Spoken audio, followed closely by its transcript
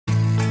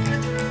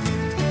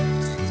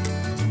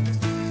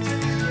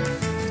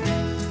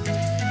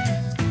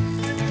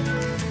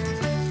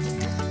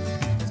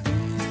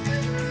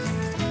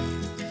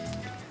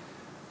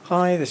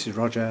Hi, this is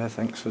Roger,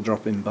 thanks for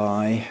dropping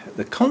by.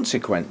 The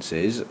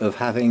consequences of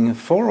having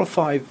 4 or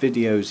 5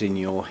 videos in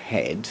your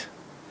head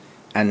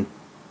and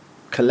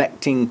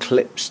collecting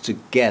clips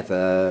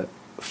together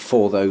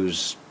for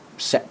those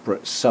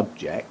separate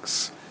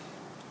subjects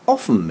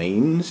often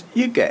means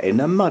you get in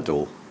a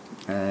muddle,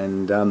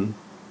 and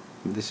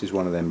this is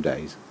one of them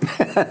days.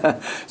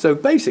 So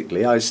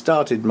basically I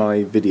started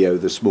my video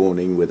this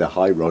morning with a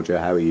 "Hi Roger,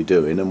 how are you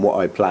doing?" and what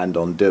I planned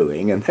on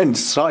doing, and then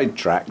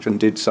sidetracked and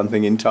did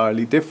something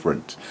entirely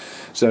different.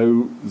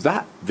 So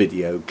that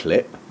video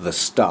clip, the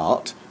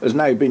start, has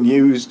now been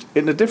used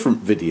in a different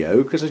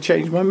video because I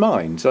changed my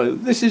mind. So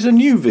this is a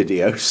new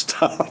video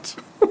start.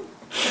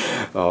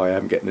 Oh, I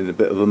am getting in a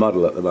bit of a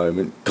muddle at the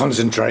moment.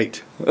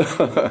 Concentrate.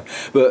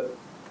 But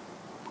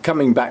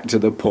coming back to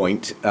the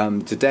point,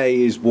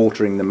 today is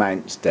watering the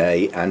mounts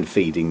day and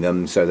feeding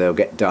them, so they'll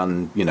get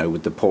done, you know,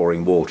 with the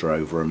pouring water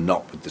over them,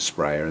 not with the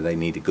sprayer. They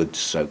need a good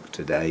soak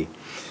today.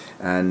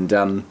 And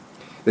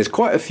there's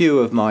quite a few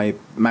of my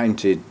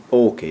mounted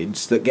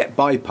orchids that get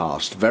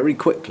bypassed very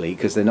quickly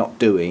because they're not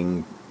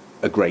doing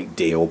a great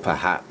deal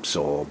perhaps,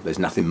 or there's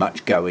nothing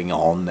much going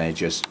on, they're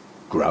just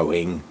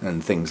growing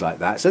and things like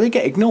that, so they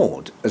get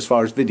ignored as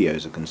far as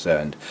videos are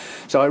concerned.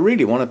 So I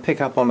really want to pick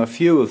up on a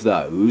few of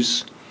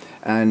those,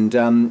 and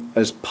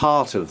as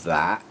part of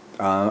that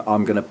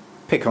I'm going to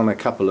pick on a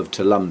couple of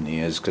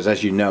Tolumnias, because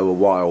as you know, a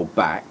while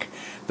back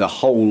the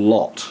whole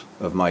lot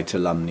of my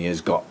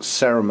Tolumnias got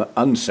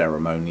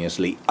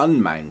unceremoniously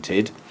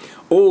unmounted,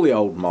 all the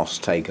old moss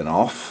taken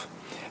off,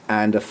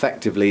 and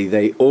effectively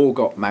they all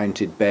got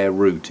mounted bare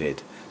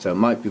rooted. So it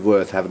might be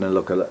worth having a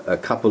look at a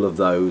couple of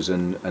those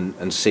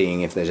and seeing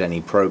if there's any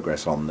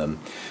progress on them,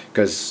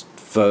 because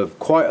for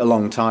quite a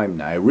long time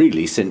now,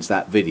 really since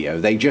that video,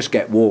 they just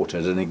get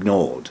watered and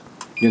ignored.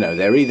 You know,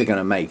 they're either going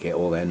to make it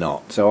or they're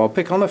not. So I'll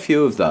pick on a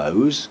few of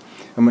those,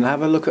 and we'll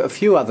have a look at a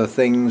few other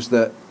things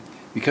that,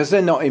 because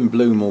they're not in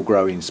bloom or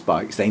growing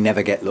spikes, they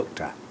never get looked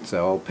at.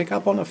 So I'll pick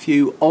up on a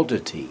few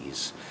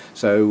oddities.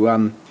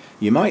 So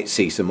you might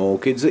see some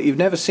orchids that you've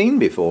never seen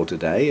before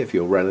today if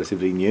you're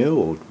relatively new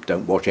or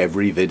don't watch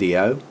every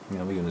video. You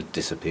know, we're going to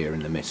disappear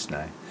in the mist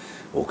now.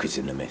 Orchids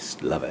in the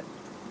mist, love it.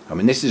 I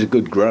mean, this is a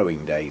good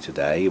growing day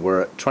today.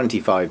 We're at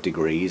 25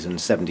 degrees and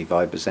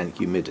 75%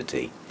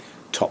 humidity,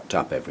 topped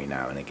up every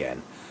now and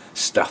again.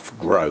 Stuff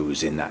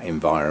grows in that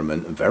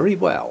environment very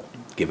well,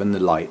 given the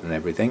light and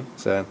everything.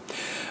 So,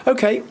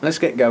 okay, let's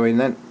get going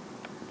then.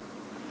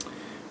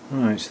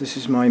 Right, so this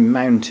is my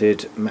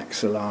mounted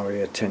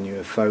Maxillaria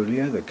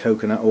tenuifolia, the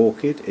coconut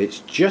orchid. It's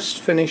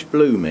just finished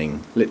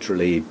blooming.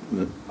 Literally,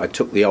 I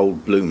took the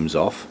old blooms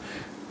off,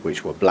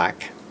 which were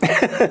black,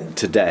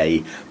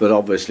 today, but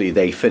obviously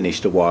they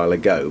finished a while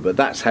ago. But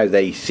that's how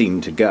they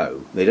seem to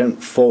go. They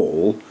don't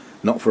fall,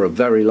 not for a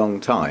very long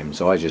time,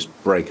 so I just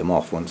break them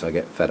off once I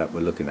get fed up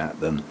with looking at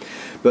them.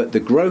 But the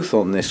growth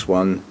on this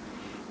one,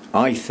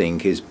 I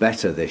think, is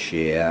better this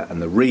year,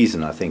 and the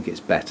reason I think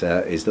it's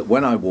better is that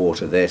when I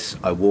water this,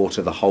 I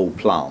water the whole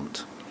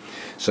plant.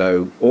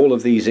 So all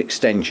of these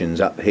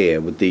extensions up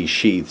here with these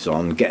sheaths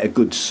on get a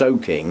good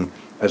soaking,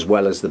 as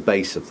well as the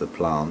base of the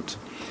plant.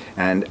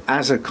 And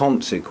as a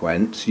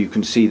consequence, you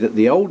can see that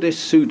the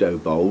oldest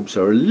pseudobulbs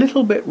are a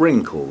little bit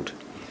wrinkled.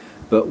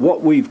 But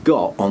what we've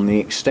got on the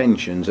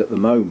extensions at the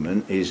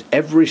moment is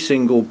every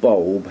single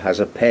bulb has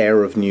a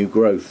pair of new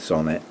growths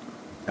on it,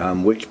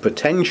 which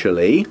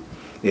potentially,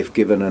 if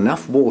given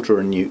enough water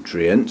and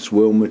nutrients,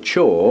 will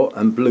mature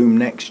and bloom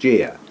next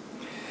year.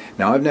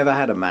 Now, I've never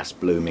had a mass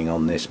blooming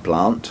on this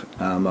plant.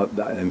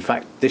 In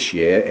fact, this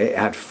year it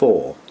had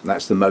 4.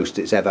 That's the most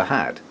it's ever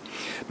had.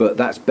 But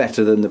that's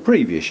better than the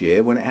previous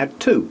year when it had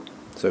 2.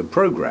 So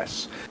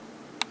progress.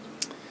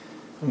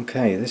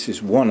 Okay, this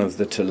is one of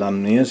the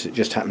Tolumnias. It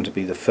just happened to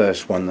be the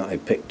first one that I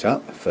picked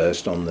up,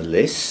 first on the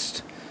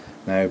list.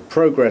 Now,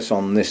 progress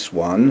on this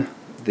one,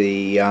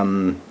 the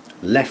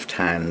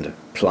left-hand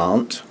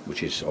plant,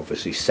 which is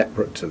obviously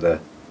separate to the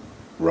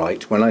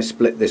right, when I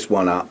split this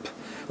one up,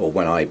 or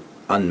when I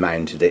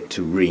unmounted it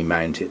to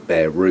remount it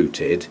bare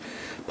rooted,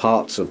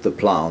 parts of the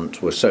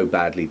plant were so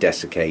badly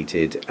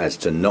desiccated as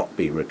to not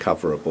be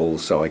recoverable,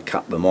 so I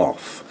cut them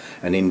off,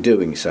 and in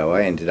doing so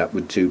I ended up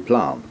with 2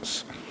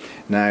 plants.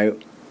 Now,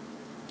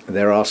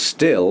 there are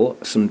still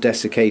some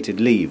desiccated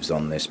leaves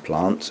on this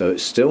plant, so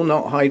it's still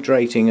not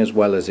hydrating as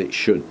well as it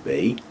should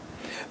be,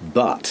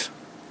 but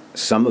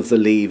some of the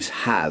leaves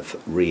have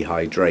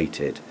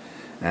rehydrated,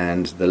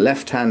 and the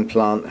left-hand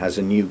plant has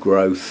a new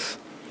growth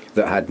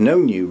that had no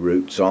new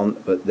roots on,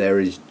 but there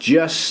is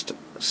just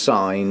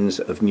signs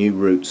of new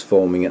roots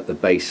forming at the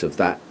base of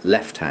that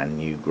left-hand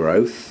new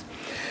growth.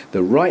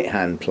 The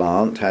right-hand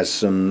plant has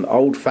some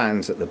old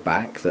fans at the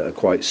back that are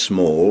quite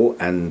small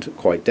and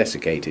quite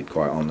desiccated,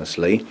 quite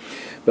honestly,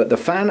 but the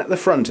fan at the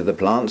front of the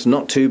plant's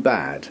not too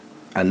bad,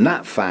 and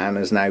that fan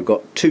has now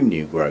got 2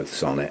 new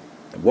growths on it.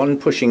 One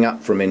pushing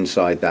up from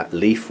inside that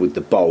leaf with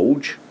the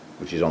bulge,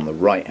 which is on the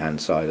right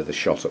hand side of the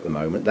shot at the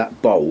moment.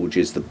 That bulge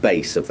is the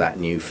base of that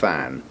new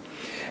fan,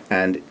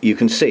 and you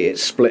can see it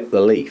split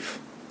the leaf,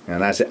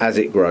 and as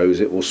it grows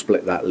it will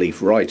split that leaf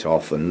right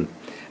off, and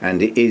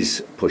and it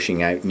is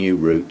pushing out new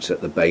roots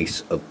at the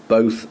base of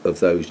both of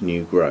those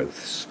new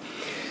growths.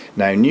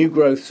 Now, new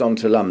growths on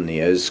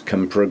Tolumnias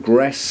can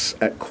progress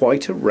at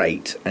quite a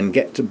rate and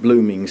get to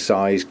blooming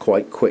size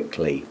quite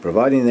quickly,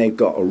 providing they've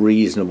got a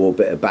reasonable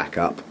bit of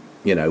backup,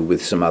 you know,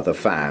 with some other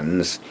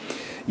fans.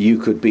 You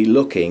could be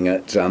looking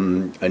at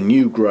a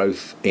new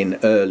growth in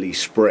early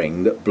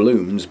spring that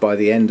blooms by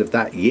the end of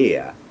that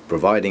year,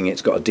 providing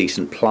it's got a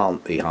decent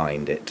plant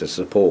behind it to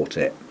support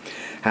it.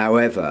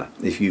 However,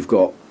 if you've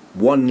got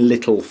one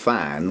little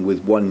fan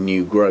with one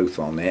new growth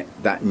on it,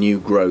 that new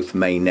growth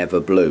may never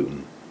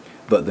bloom,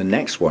 but the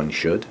next one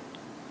should.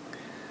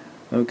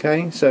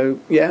 Okay, so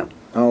yeah,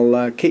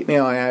 I'll keep my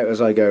eye out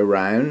as I go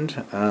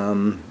round,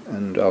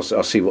 and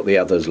I'll see what the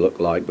others look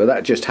like, but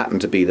that just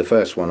happened to be the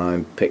first one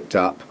I picked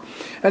up,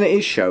 and it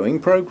is showing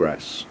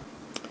progress.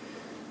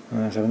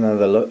 Let's have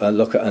another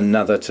look at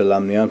another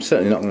Tolumnia. I'm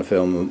certainly not going to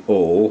film them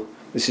all.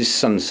 This is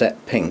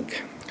Sunset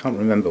Pink. Can't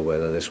remember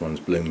whether this one's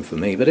bloomed for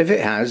me, but if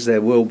it has,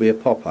 there will be a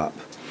pop-up.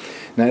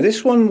 Now,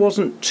 this one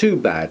wasn't too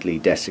badly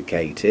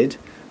desiccated,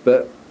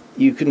 but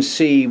you can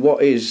see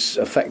what is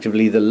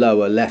effectively the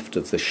lower left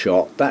of the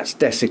shot. That's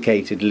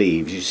desiccated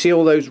leaves. You see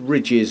all those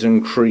ridges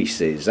and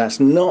creases. That's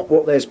not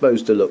what they're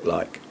supposed to look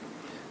like.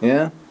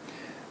 Yeah?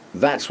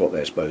 That's what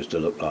they're supposed to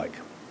look like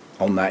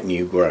on that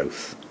new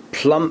growth.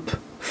 Plump,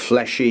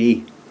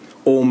 fleshy,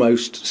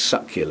 almost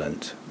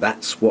succulent.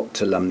 That's what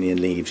Tolumnia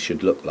leaves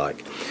should look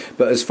like.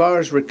 But as far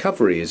as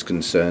recovery is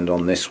concerned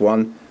on this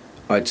one,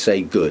 I'd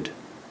say good.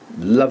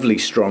 Lovely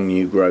strong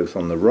new growth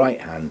on the right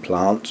hand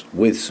plant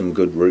with some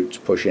good roots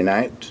pushing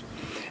out,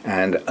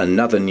 and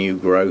another new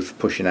growth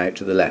pushing out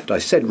to the left. I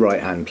said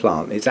right hand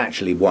plant, it's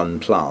actually one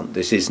plant.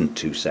 This isn't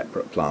two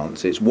separate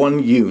plants, it's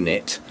one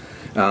unit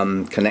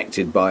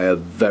connected by a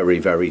very,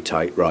 very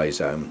tight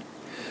rhizome.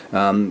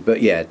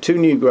 But yeah, two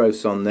new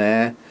growths on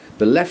there.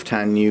 The left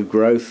hand new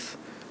growth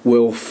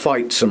will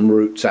fight some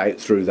roots out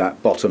through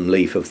that bottom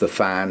leaf of the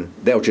fan.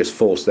 They'll just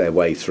force their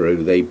way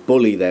through. They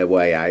bully their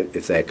way out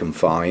if they're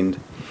confined.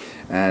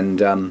 And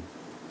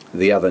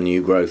the other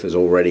new growth has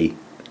already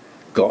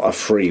got a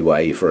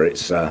freeway for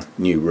its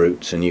new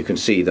roots, and you can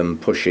see them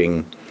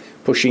pushing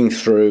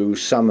through.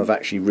 Some have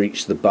actually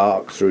reached the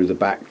bark through the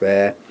back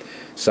there.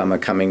 Some are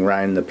coming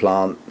round the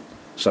plant.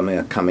 Some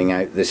are coming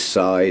out this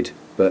side.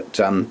 But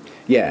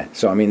yeah,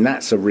 so I mean,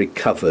 that's a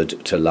recovered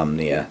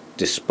Tolumnia,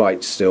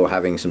 despite still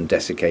having some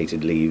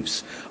desiccated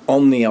leaves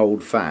on the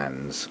old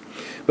fans.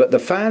 But the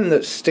fan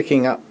that's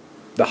sticking up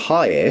the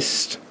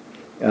highest,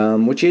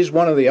 which is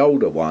one of the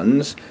older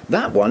ones,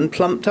 that one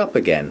plumped up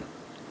again.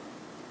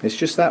 It's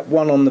just that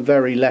one on the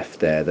very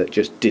left there that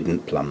just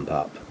didn't plump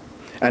up.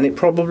 And it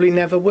probably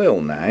never will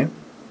now.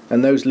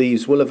 And those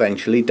leaves will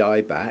eventually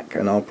die back,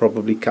 and I'll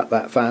probably cut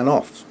that fan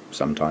off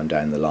sometime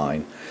down the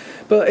line.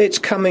 But it's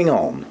coming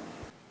on.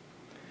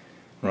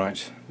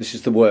 Right, this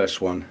is the worst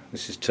one.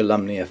 This is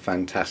Tolumnia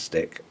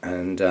Fantastic,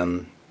 and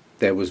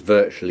there was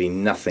virtually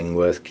nothing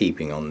worth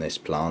keeping on this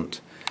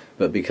plant.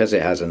 But because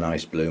it has a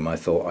nice bloom, I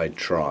thought I'd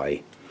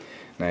try.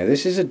 Now,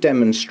 this is a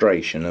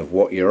demonstration of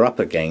what you're up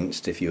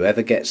against if you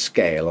ever get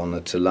scale on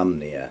a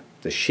Tolumnia.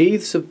 The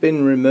sheaths have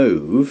been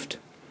removed.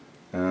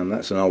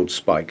 That's an old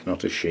spike,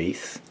 not a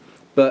sheath.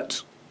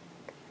 But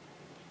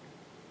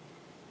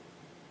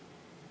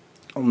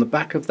on the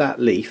back of that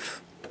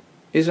leaf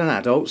is an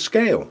adult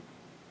scale.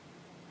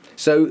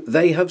 So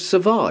they have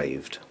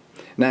survived.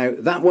 Now,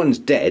 that one's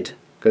dead,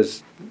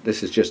 because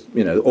this is just,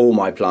 you know, all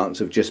my plants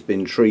have just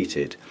been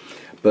treated.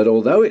 But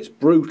although it's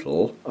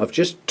brutal, I've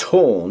just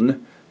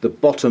torn the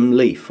bottom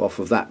leaf off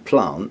of that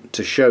plant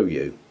to show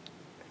you.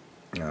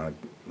 Now,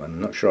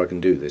 I'm not sure I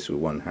can do this with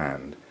one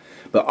hand.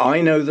 But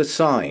I know the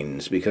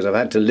signs because I've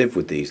had to live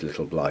with these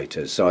little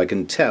blighters, so I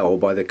can tell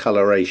by the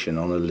coloration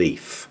on a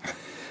leaf.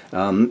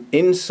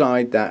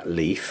 Inside that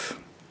leaf,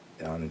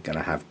 I'm going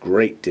to have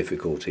great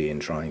difficulty in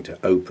trying to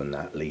open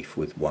that leaf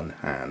with one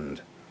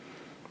hand.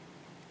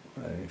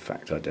 In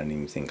fact, I don't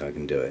even think I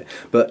can do it.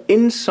 But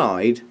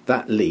inside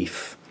that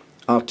leaf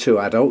are two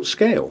adult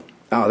scale.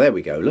 Ah, there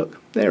we go, look,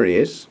 there he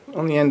is,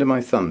 on the end of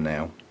my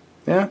thumbnail.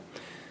 Yeah?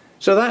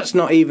 So that's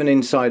not even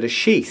inside a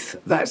sheath,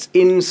 that's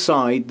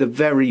inside the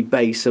very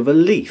base of a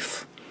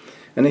leaf.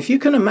 And if you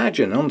can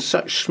imagine, on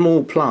such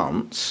small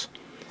plants,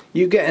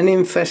 you get an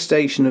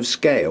infestation of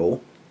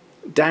scale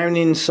down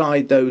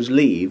inside those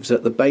leaves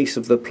at the base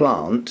of the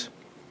plant.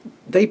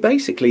 They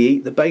basically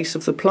eat the base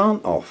of the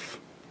plant off,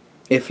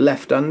 if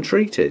left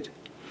untreated.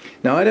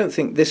 Now, I don't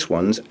think this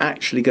one's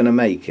actually going to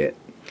make it,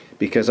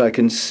 because I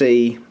can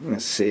see,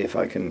 let's see if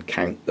I can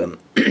count them.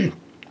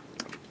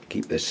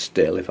 Keep this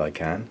still if I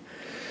can.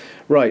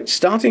 Right,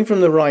 starting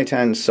from the right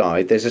hand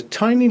side, there's a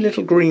tiny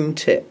little green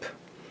tip,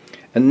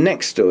 and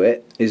next to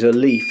it is a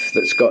leaf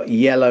that's got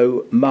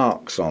yellow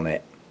marks on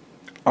it.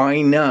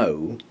 I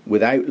know,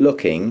 without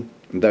looking,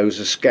 those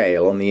are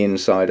scale on the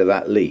inside of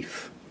that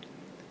leaf.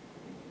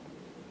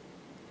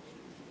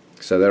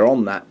 So they're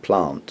on that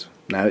plant.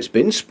 Now, it's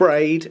been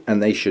sprayed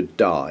and they should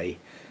die,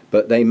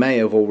 but they may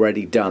have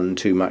already done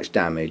too much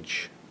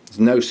damage. There's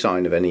no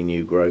sign of any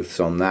new growths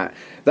on that.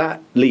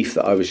 That leaf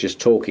that I was just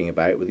talking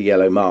about with the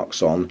yellow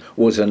marks on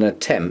was an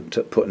attempt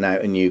at putting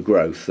out a new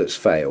growth that's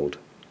failed.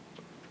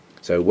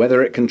 So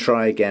whether it can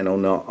try again or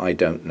not, I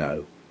don't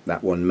know.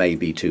 That one may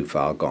be too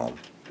far gone.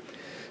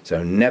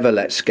 So never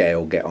let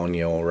scale get on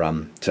your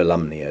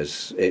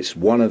Tolumnias. It's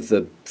one of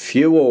the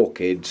few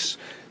orchids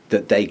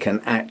that they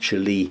can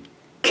actually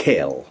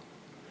kill.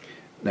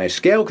 Now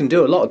scale can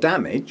do a lot of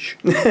damage,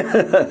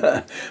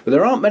 but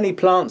there aren't many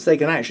plants they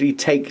can actually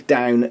take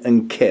down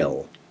and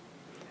kill.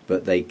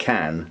 But they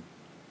can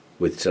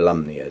with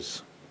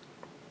Tolumnias.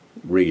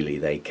 Really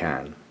they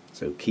can.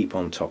 So keep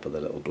on top of the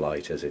little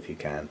blighters if you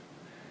can.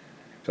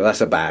 So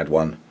that's a bad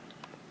one.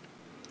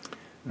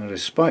 Now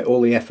despite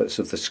all the efforts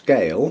of the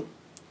scale,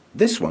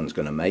 this one's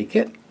going to make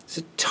it. It's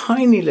a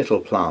tiny little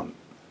plant.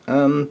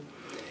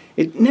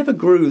 It never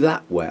grew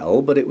that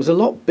well, but it was a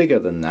lot bigger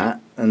than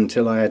that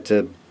until I had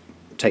to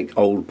take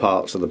old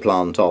parts of the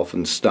plant off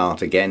and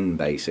start again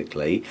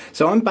basically.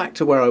 So I'm back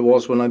to where I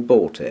was when I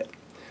bought it.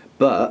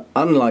 But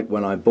unlike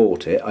when I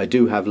bought it, I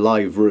do have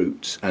live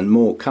roots and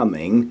more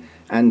coming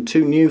and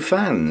 2 new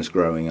fans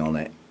growing on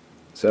it.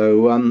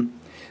 So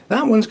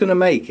that one's going to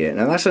make it.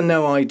 Now that's a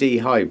no ID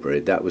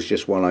hybrid. That was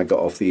just one I got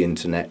off the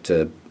internet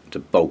to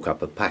bulk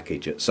up a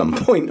package at some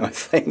point, I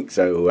think.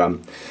 So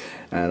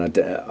and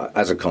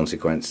as a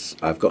consequence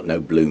I've got no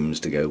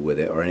blooms to go with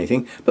it or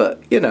anything.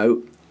 But you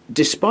know,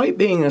 despite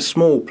being a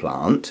small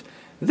plant,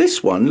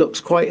 this one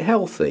looks quite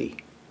healthy.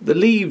 The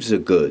leaves are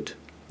good.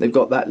 They've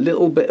got that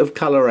little bit of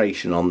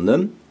coloration on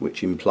them,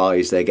 which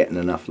implies they're getting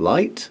enough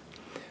light.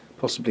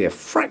 Possibly a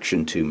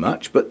fraction too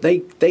much, but they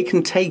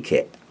can take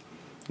it.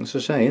 As I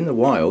say, in the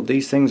wild,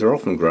 these things are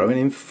often growing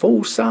in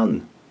full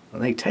sun,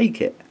 and they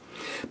take it.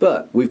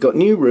 But we've got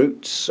new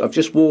roots. I've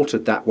just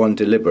watered that one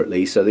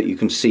deliberately so that you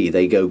can see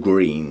they go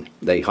green.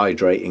 They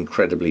hydrate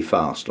incredibly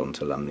fast on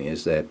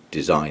Tolumnias. They're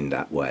designed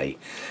that way.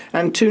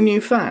 And 2 new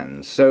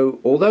fans. So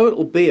although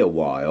it'll be a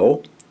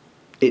while,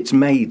 it's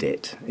made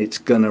it. It's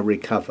going to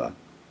recover.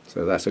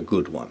 So that's a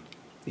good one,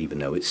 even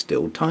though it's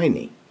still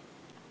tiny.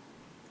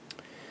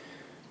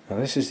 Now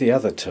this is the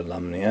other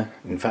Tolumnia.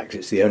 In fact,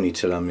 it's the only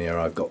Tolumnia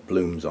I've got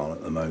blooms on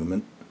at the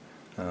moment.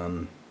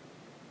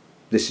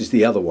 This is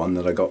the other one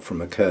that I got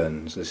from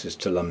Kearns. This is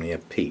Tolumnia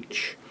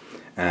Peach.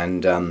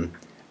 And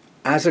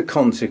as a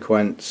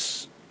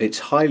consequence, it's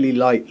highly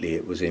likely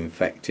it was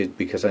infected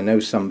because I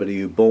know somebody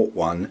who bought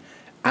one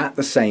at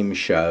the same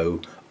show,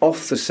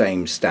 off the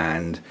same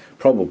stand,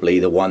 probably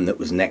the one that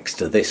was next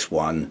to this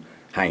one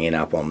hanging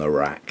up on the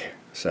rack.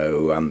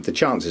 So the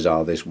chances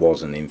are this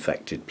was an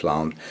infected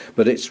plant,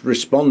 but it's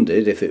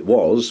responded if it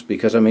was,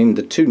 because I mean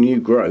the 2 new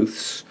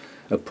growths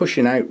are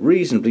pushing out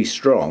reasonably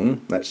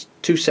strong. That's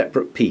 2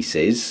 separate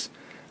pieces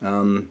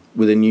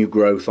with a new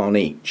growth on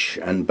each,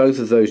 and both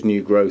of those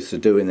new growths are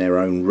doing their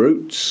own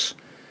roots.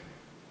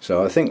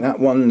 So I think that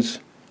one's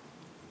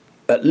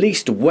at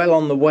least well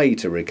on the way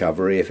to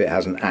recovery if it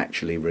hasn't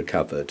actually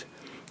recovered.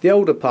 The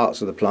older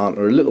parts of the plant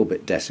are a little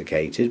bit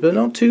desiccated, but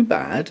not too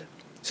bad.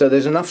 So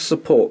there's enough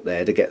support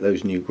there to get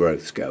those new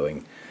growths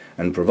going,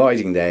 and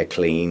providing they're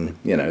clean,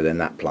 you know, then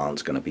that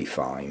plant's going to be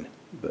fine.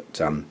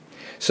 But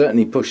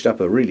certainly pushed up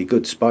a really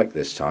good spike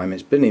this time.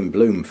 It's been in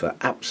bloom for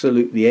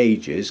absolutely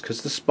ages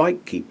because the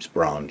spike keeps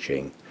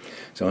branching.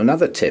 So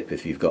another tip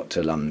if you've got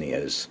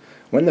Tolumnias,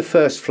 when the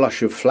first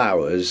flush of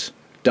flowers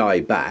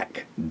die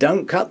back,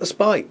 don't cut the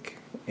spike.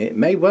 It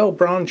may well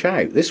branch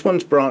out. This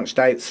one's branched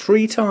out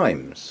 3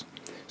 times.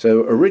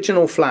 So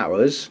original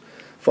flowers,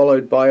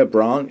 followed by a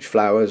branch,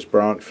 flowers,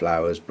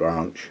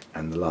 branch,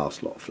 and the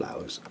last lot of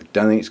flowers. I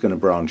don't think it's going to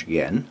branch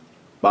again,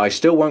 but I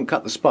still won't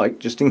cut the spike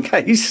just in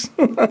case.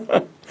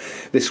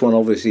 This one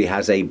obviously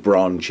has a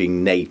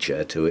branching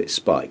nature to its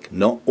spike.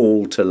 Not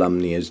all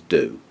Tolumnias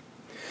do.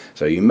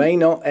 So you may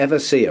not ever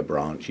see a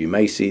branch. You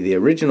may see the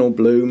original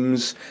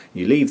blooms,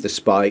 you leave the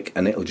spike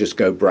and it'll just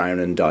go brown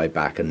and die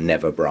back and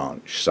never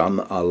branch.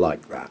 Some are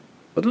like that,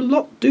 but a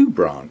lot do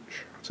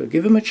branch. So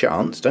give them a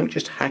chance, don't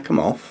just hack them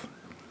off.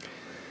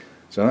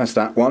 So that's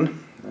that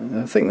one.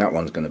 I think that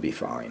one's going to be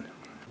fine.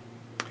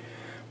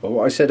 Well,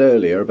 what I said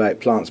earlier about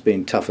plants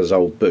being tough as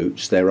old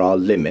boots, there are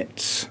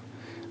limits.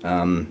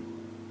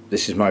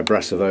 This is my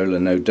Brassivola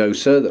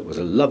nodosa. That was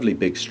a lovely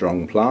big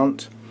strong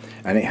plant,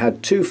 and it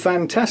had 2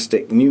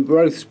 fantastic new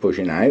growths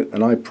pushing out,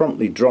 and I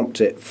promptly dropped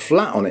it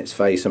flat on its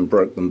face and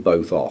broke them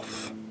both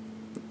off.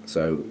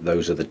 So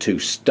those are the 2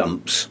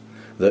 stumps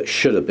that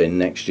should have been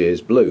next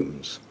year's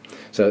blooms.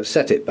 So it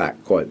set it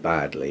back quite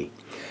badly.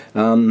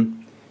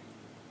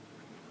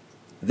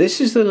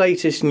 This is the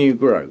latest new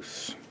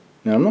growth.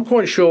 Now I'm not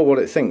quite sure what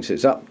it thinks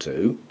it's up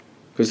to,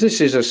 because this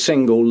is a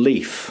single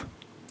leaf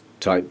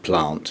type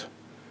plant.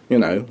 You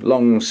know,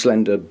 long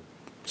slender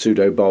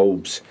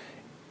pseudobulbs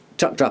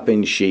tucked up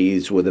in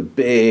sheaths with a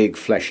big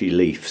fleshy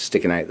leaf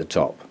sticking out the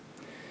top.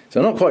 So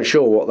I'm not quite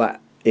sure what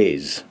that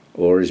is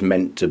or is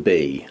meant to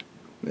be.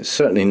 It's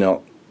certainly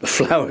not a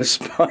flower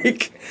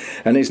spike,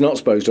 and it's not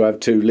supposed to have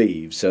 2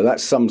 leaves, so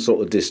that's some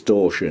sort of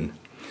distortion.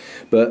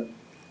 But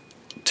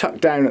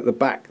tucked down at the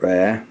back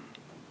there,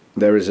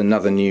 there is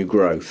another new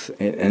growth,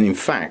 and in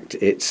fact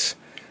it's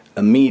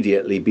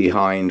immediately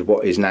behind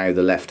what is now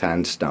the left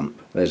hand stump.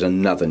 There's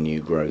another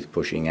new growth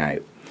pushing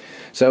out.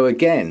 So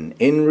again,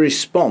 in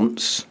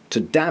response to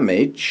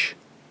damage,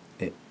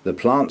 the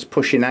plant's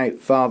pushing out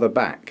farther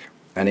back,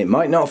 and it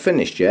might not have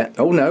finished yet.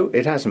 Oh no,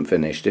 it hasn't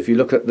finished. If you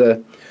look at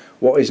the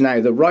what is now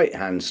the right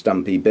hand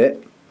stumpy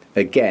bit,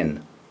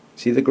 again,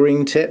 see the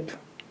green tip?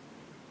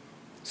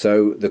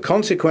 So the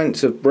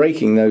consequence of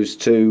breaking those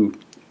two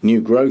new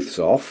growths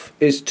off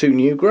is two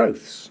new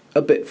growths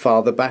a bit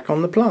farther back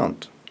on the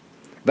plant.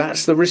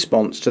 That's the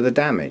response to the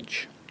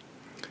damage.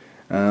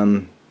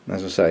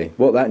 As I say,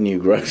 what that new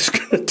growth's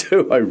going to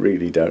do, I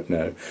really don't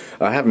know.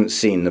 I haven't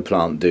seen the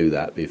plant do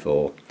that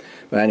before.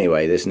 But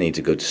anyway, this needs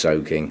a good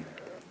soaking.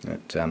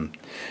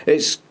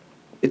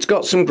 It's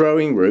got some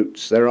growing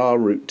roots. There are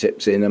root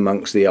tips in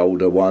amongst the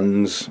older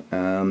ones.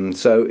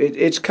 So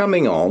it's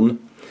coming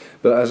on.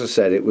 But as I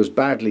said, it was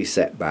badly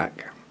set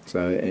back.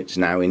 So it's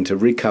now into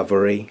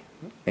recovery.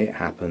 It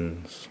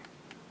happens.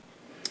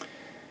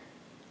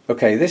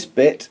 Okay, this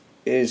bit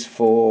is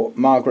for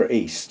Margaret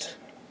East.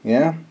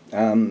 Yeah,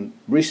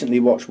 recently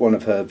watched one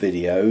of her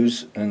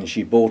videos, and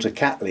she bought a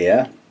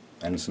cattleya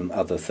and some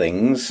other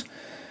things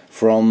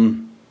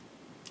from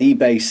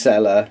eBay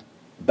seller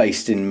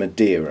based in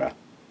Madeira,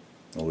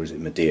 or is it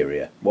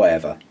Madeira?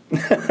 Whatever.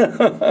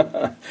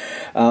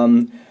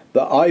 But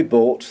I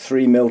bought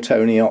 3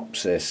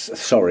 Miltonias.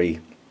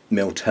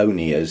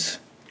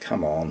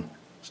 Come on,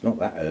 it's not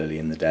that early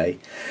in the day.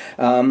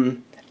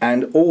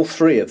 And all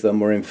 3 of them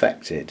were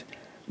infected.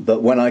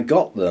 But when I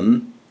got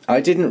them, I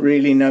didn't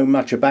really know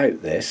much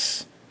about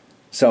this,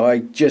 so I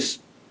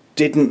just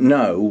didn't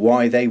know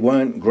why they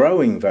weren't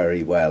growing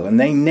very well, and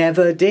they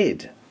never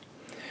did.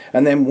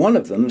 And then one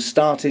of them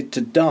started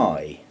to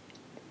die,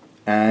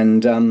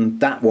 and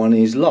that one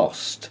is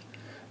lost.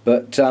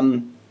 But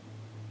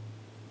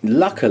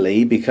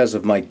luckily, because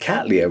of my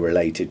cattleya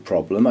related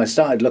problem, I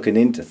started looking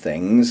into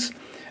things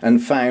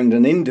and found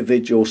an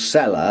individual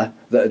seller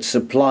that had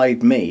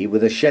supplied me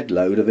with a shed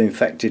load of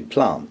infected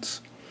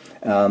plants.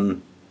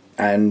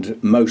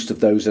 And most of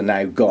those are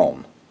now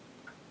gone.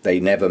 They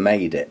never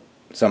made it.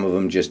 Some of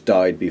them just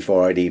died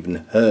before I'd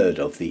even heard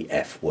of the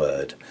F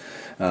word.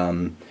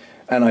 And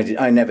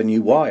I never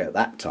knew why at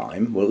that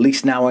time. Well, at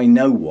least now I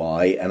know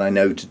why, and I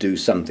know to do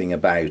something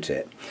about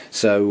it.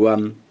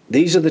 So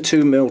these are the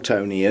 2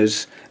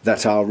 Miltonias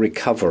that are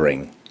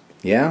recovering.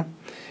 Yeah?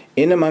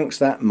 In amongst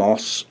that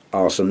moss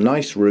are some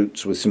nice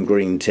roots with some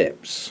green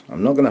tips.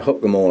 I'm not going to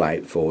hook them all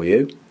out for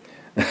you.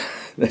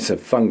 There's a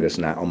fungus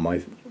gnat on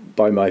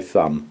by my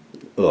thumb.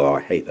 Oh,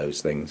 I hate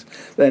those things.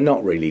 They're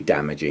not really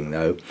damaging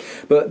though.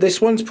 But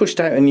this one's pushed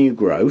out a new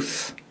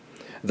growth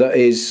that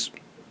is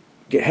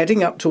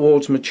heading up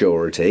towards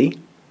maturity,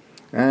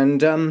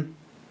 and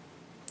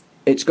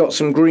it's got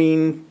some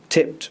green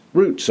tipped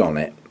roots on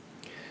it.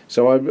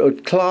 So I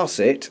would class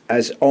it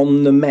as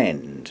on the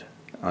mend.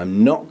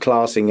 I'm not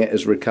classing it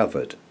as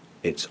recovered.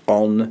 It's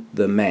on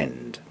the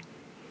mend.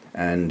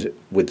 And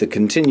with the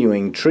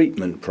continuing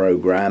treatment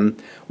program,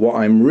 what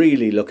I'm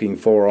really looking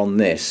for on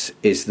this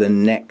is the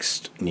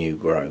next new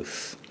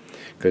growth,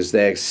 because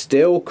there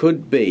still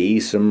could be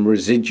some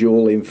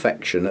residual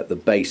infection at the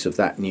base of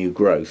that new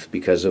growth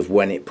because of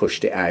when it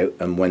pushed it out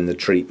and when the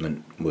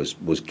treatment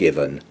was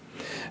given.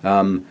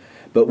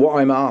 But what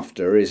I'm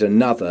after is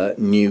another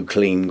new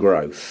clean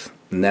growth,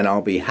 and then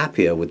I'll be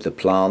happier with the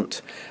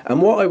plant.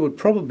 And what I would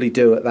probably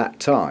do at that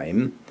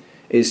time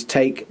is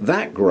take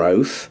that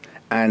growth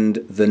and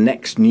the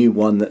next new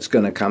one that's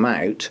going to come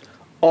out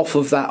off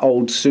of that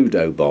old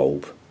pseudo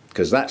bulb,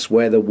 because that's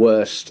where the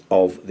worst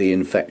of the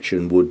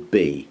infection would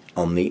be,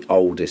 on the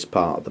oldest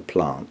part of the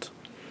plant.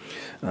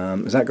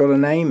 Has that got a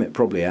name? It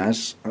probably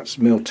has. That's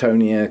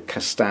Miltonia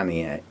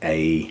castanea.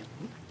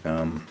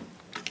 I've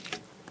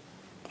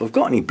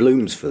got any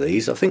blooms for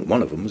these? I think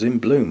one of them was in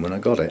bloom when I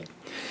got it.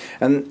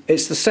 And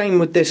it's the same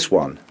with this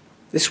one.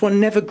 This one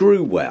never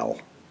grew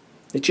well.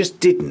 It just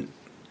didn't.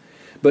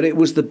 But it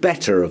was the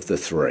better of the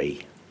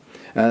 3.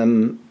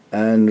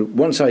 And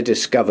once I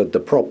discovered the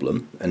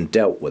problem and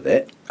dealt with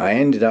it, I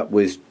ended up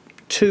with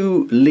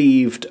 2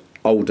 leaved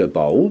older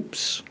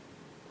bulbs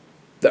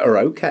that are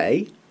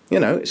okay. You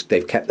know,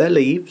 they've kept their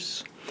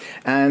leaves,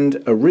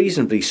 and a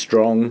reasonably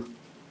strong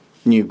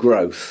new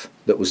growth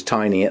that was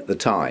tiny at the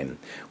time,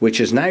 which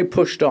has now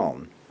pushed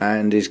on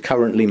and is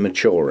currently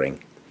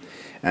maturing.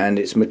 And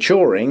it's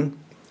maturing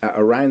at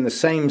around the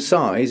same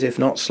size, if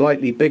not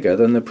slightly bigger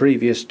than the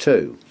previous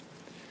 2.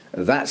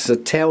 That's a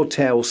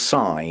telltale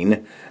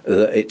sign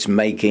that it's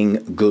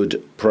making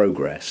good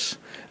progress.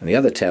 And the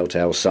other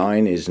telltale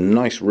sign is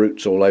nice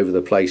roots all over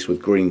the place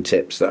with green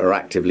tips that are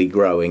actively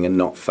growing and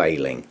not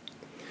failing.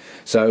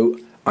 So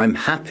I'm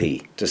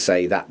happy to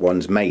say that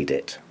one's made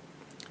it,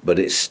 but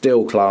it's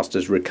still classed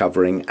as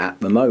recovering at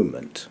the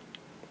moment.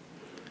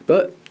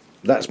 But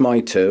that's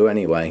my 2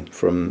 anyway,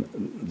 from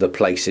the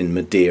place in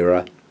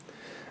Madeira.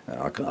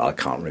 I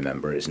can't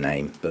remember its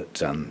name,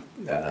 but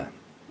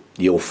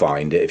you'll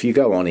find it. If you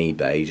go on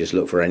eBay, just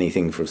look for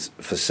anything for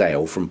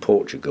sale from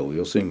Portugal,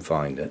 you'll soon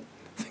find it.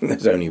 I think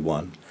there's only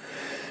one.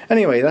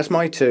 Anyway, that's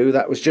my two.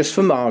 That was just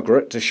for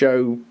Margaret to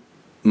show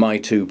my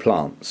two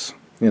plants.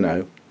 You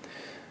know,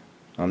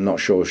 I'm not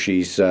sure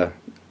she's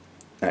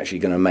actually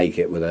going to make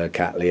it with her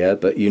Cattleya,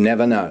 but you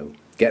never know.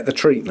 Get the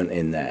treatment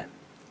in there.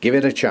 Give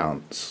it a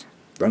chance.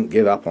 Don't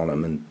give up on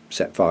them and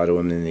set fire to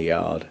them in the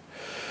yard.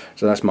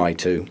 So that's my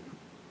two.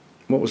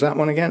 What was that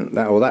one again?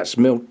 That's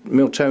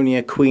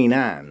Miltonia Queen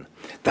Anne.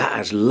 That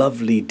has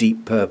lovely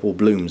deep purple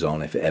blooms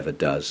on, if it ever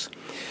does.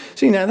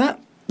 See, now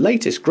that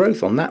latest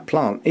growth on that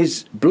plant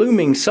is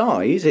blooming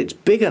size. It's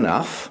big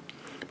enough,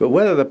 but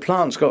whether the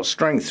plant's got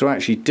strength to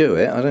actually do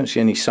it, I don't see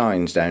any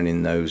signs down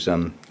in those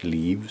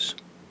leaves.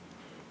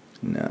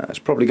 No, it's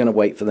probably going to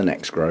wait for the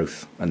next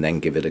growth and then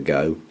give it a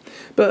go.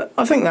 But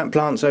I think that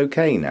plant's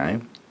okay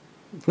now.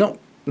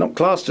 Not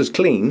classed as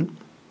clean,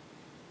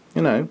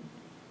 you know,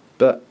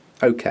 but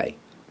okay.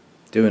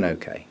 Doing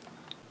okay.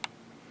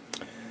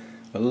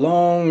 A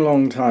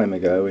long time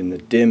ago, in the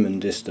dim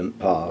and distant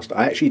past,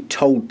 I actually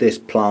told this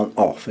plant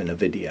off in a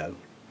video.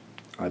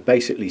 I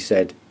basically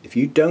said, if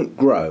you don't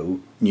grow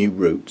new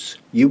roots,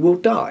 you will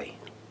die.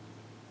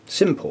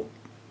 Simple,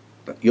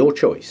 but your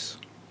choice.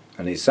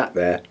 And it sat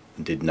there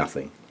and did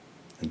nothing,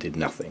 and did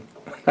nothing.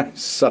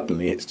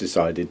 Suddenly it's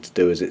decided to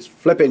do as it's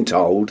flipping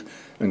told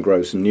and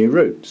grow some new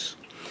roots.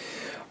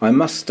 I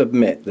must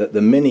admit that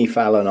the mini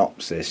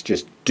Phalaenopsis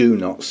just do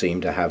not seem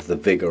to have the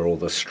vigour or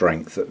the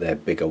strength that their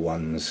bigger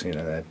ones,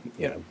 they're,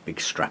 big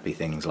strappy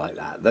things like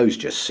that. Those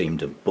just seem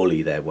to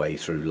bully their way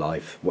through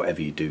life,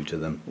 whatever you do to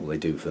them. Well, they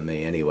do for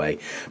me anyway.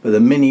 But the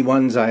mini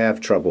ones I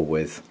have trouble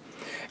with.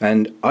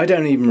 And I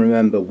don't even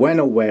remember when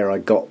or where I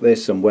got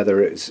this and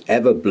whether it's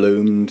ever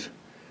bloomed.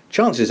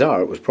 Chances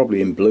are it was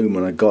probably in bloom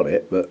when I got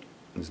it, but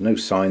there's no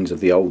signs of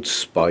the old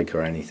spike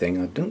or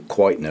anything. I don't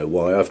quite know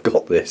why I've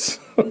got this.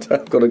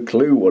 I've got a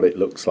clue what it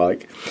looks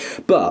like.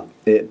 But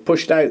it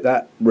pushed out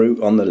that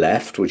root on the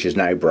left, which is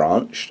now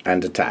branched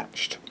and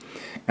attached.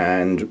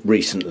 And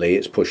recently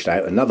it's pushed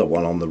out another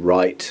one on the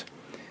right.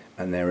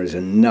 And there is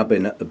a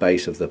nubbin at the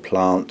base of the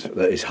plant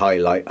that is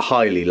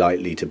highly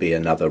likely to be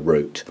another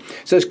root.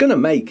 So it's going to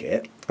make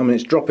it. I mean,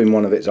 it's dropping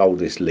one of its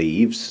oldest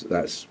leaves.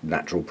 That's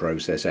natural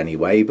process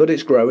anyway. But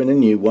it's growing a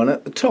new one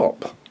at the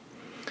top.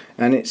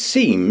 And it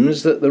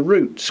seems that the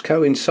roots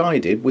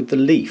coincided with the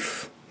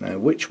leaf. Now,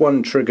 which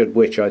one triggered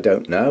which I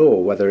don't know,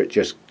 or whether it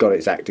just got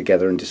its act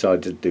together and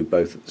decided to do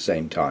both at the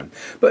same time.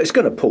 But it's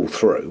going to pull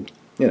through,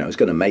 it's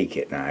going to make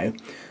it now.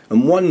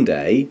 And one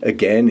day,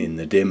 again in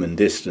the dim and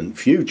distant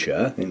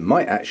future, it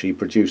might actually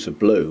produce a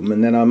bloom,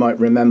 and then I might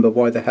remember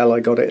why the hell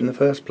I got it in the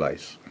first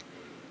place.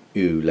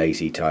 You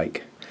lazy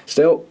tyke.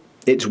 Still,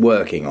 it's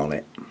working on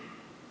it.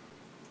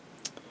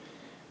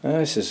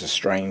 This is a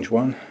strange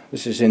one.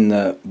 This is in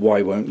the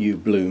why won't you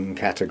bloom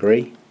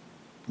category.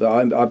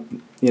 But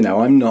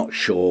I'm not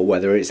sure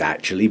whether it's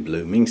actually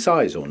blooming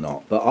size or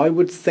not. But I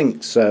would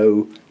think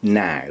so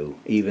now,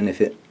 even if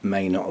it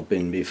may not have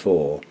been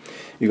before.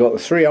 You've got the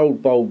three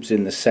old bulbs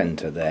in the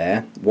centre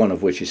there, one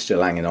of which is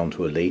still hanging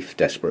onto a leaf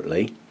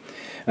desperately.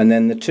 And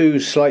then the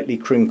two slightly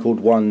crinkled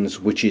ones,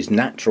 which is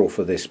natural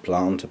for this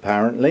plant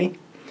apparently,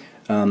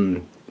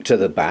 to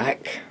the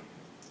back.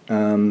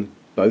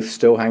 Both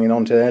still hanging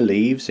onto their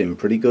leaves in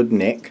pretty good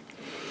nick.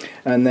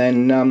 And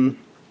then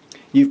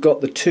you've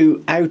got the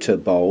two outer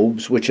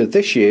bulbs, which are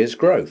this year's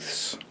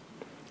growths.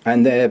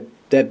 And they're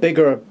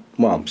bigger,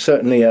 well,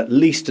 certainly at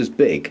least as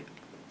big,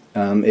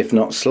 if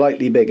not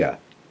slightly bigger.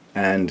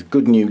 And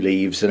good new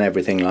leaves and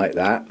everything like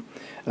that.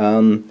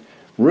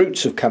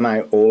 Roots have come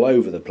out all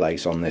over the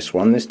place on this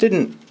one.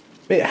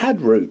 It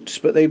had roots,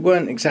 but they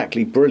weren't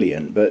exactly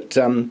brilliant. But,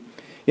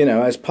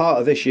 as part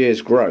of this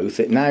year's growth,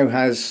 it now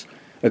has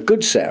a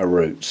good set of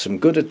roots, some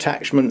good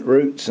attachment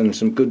roots and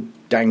some good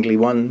dangly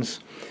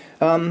ones.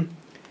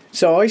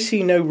 So I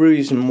see no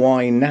reason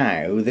why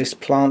now this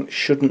plant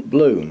shouldn't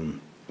bloom.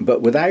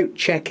 But without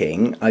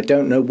checking, I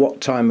don't know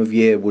what time of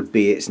year would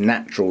be its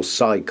natural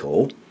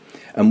cycle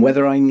and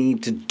whether I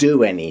need to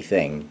do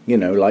anything,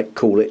 like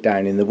cool it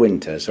down in the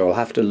winter. So I'll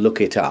have to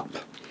look it up.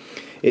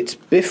 It's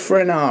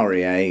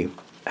Bifrenariae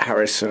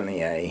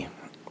harrisoniae,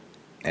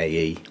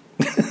 AE.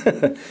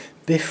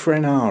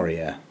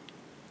 Bifrenaria.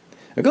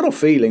 I got a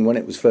feeling when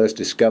it was first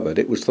discovered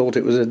it was thought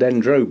it was a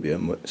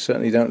dendrobium, but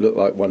certainly don't look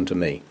like one to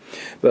me.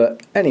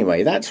 But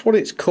anyway, that's what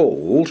it's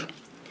called.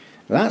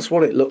 That's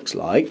what it looks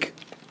like.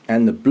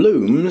 And the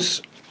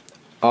blooms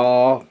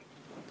are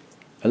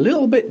a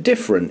little bit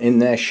different in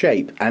their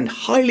shape and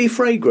highly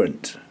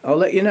fragrant. I'll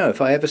let you know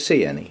if I ever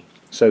see any.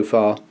 So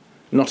far,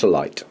 not a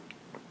light.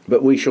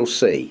 But we shall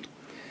see.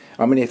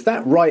 I mean, if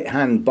that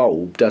right-hand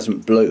bulb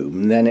doesn't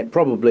bloom, then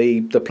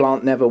the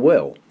plant never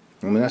will.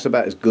 I mean, that's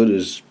about as good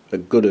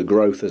a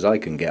growth as I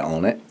can get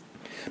on it.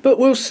 But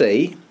we'll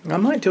see. I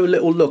might do a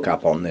little look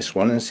up on this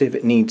one and see if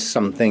it needs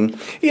something.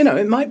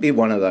 It might be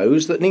one of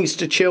those that needs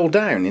to chill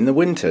down in the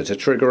winter to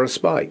trigger a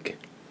spike.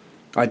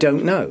 I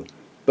don't know.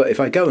 But if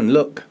I go and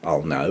look,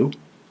 I'll know.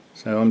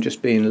 So I'm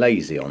just being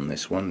lazy on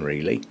this one,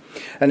 really.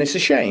 And it's a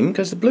shame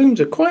because the blooms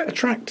are quite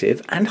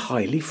attractive and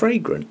highly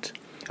fragrant.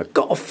 I've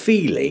got a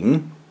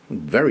feeling,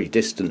 very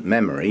distant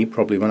memory,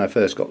 probably when I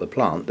first got the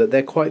plant, that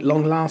they're quite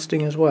long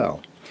lasting as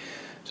well.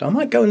 So I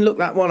might go and look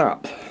that one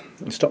up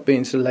and stop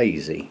being so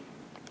lazy.